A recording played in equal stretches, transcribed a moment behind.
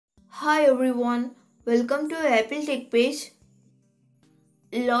Hi everyone, welcome to Apple Tech page.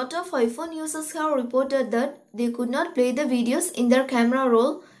 A lot of iPhone users have reported that they could not play the videos in their camera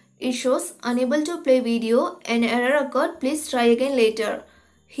roll. It shows unable to play video and error occurred, please try again later.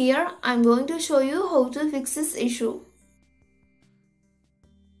 Here I am going to show you how to fix this issue.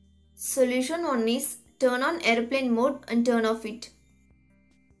 Solution 1 is turn on airplane mode and turn off it.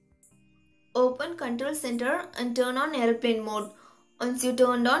 Open Control Center and turn on airplane mode. Once you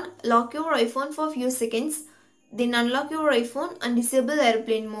turned on, lock your iPhone for few seconds, then unlock your iPhone and disable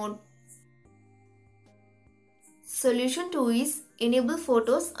airplane mode. Solution 2 is enable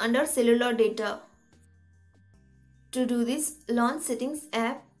photos under cellular data. To do this, launch Settings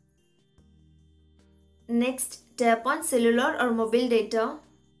app. Next, tap on cellular or mobile data.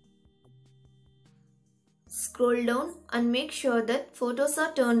 Scroll down and make sure that photos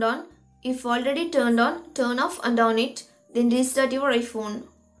are turned on. If already turned on, turn off and on it. Then restart your iPhone.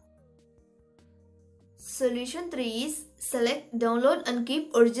 Solution 3 is select download and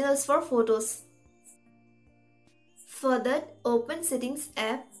keep originals for photos. For that, open Settings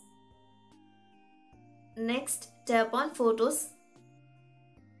app. Next, tap on photos.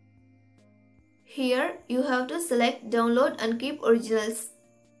 Here you have to select download and keep originals.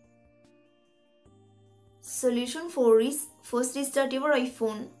 Solution 4 is first restart your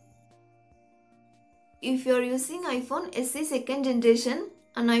iPhone. If you are using iPhone SE second generation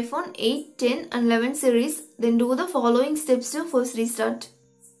and iPhone 8, 10 and 11 series, then do the following steps to first restart.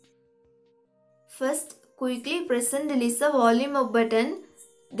 First, quickly press and release the volume up button.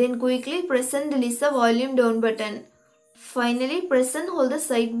 Then quickly press and release the volume down button. Finally, press and hold the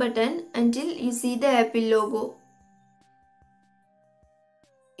side button until you see the Apple logo.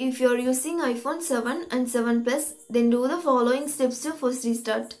 If you are using iPhone 7 and 7 Plus, then do the following steps to first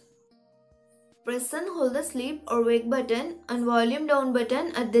restart. Press and hold the sleep or wake button and volume down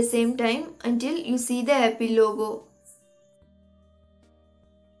button at the same time until you see the Apple logo.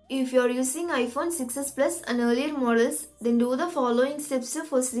 If you are using iPhone 6s Plus and earlier models, then do the following steps to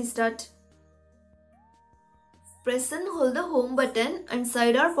first restart. Press and hold the home button and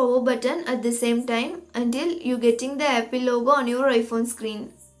side or power button at the same time until you getting the Apple logo on your iPhone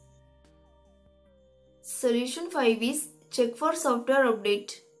screen. Solution 5 is check for software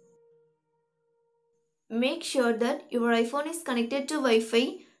update. Make sure that your iPhone is connected to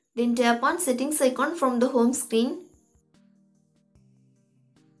Wi-Fi, then tap on settings icon from the home screen.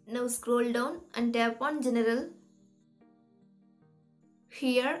 Now scroll down and tap on general.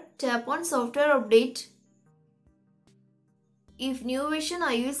 Here tap on software update. If new version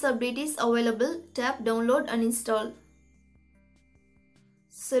iOS update is available, tap download and install.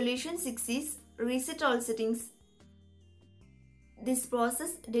 Solution 6 is reset all settings. This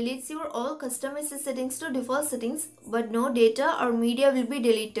process deletes your all customized settings to default settings, but no data or media will be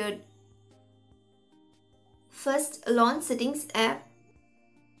deleted. First, launch Settings app.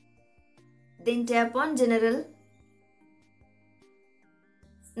 Then tap on General.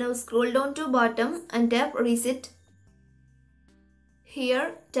 Now scroll down to bottom and tap Reset.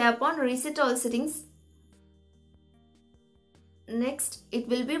 Here, tap on Reset all settings. Next, it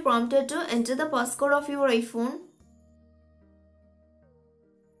will be prompted to enter the passcode of your iPhone.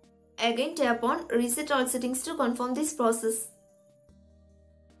 Again tap on Reset all settings to confirm this process.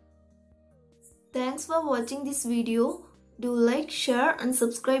 Thanks for watching this video. Do like, share and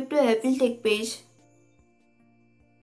subscribe to Apple Tech page.